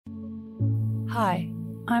Hi,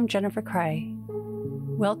 I'm Jennifer Cray.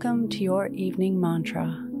 Welcome to your evening mantra.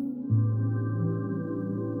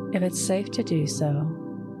 If it's safe to do so,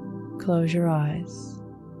 close your eyes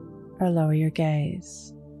or lower your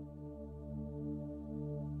gaze.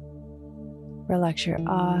 Relax your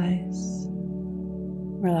eyes,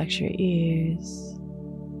 relax your ears,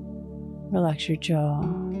 relax your jaw.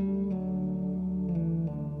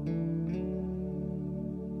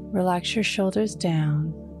 Relax your shoulders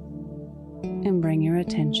down and bring your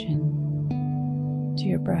attention to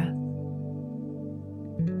your breath.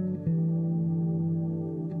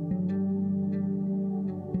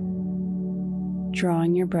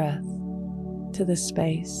 Drawing your breath to the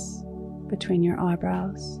space between your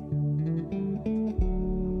eyebrows.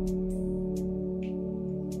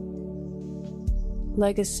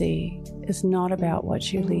 Legacy is not about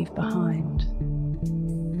what you leave behind,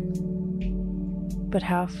 but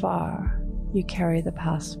how far you carry the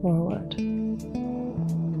past forward.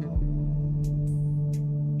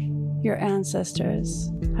 Your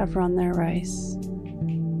ancestors have run their race,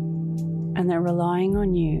 and they're relying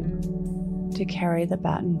on you to carry the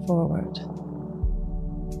baton forward,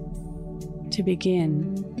 to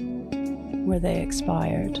begin where they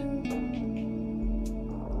expired,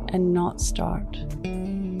 and not start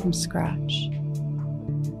from scratch.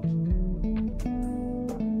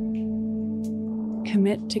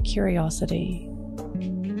 Commit to curiosity.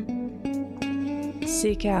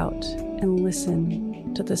 Seek out and listen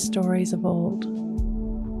to the stories of old,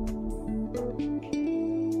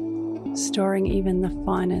 storing even the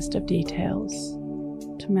finest of details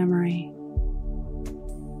to memory,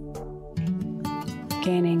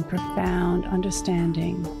 gaining profound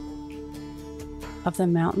understanding of the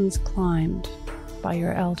mountains climbed by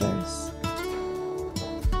your elders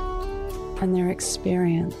and their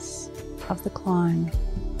experience of the climb.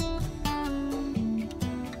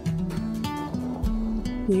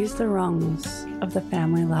 Use the rungs of the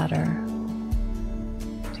family ladder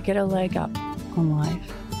to get a leg up on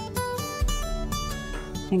life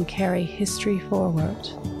and carry history forward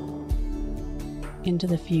into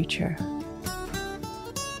the future.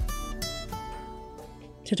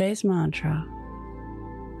 Today's mantra: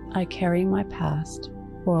 I carry my past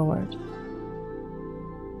forward.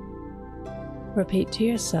 Repeat to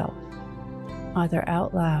yourself, either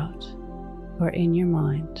out loud or in your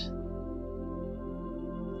mind: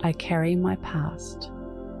 I carry my past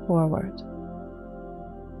forward.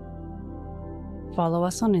 Follow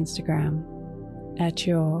us on Instagram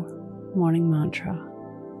 @YourMorningMantra.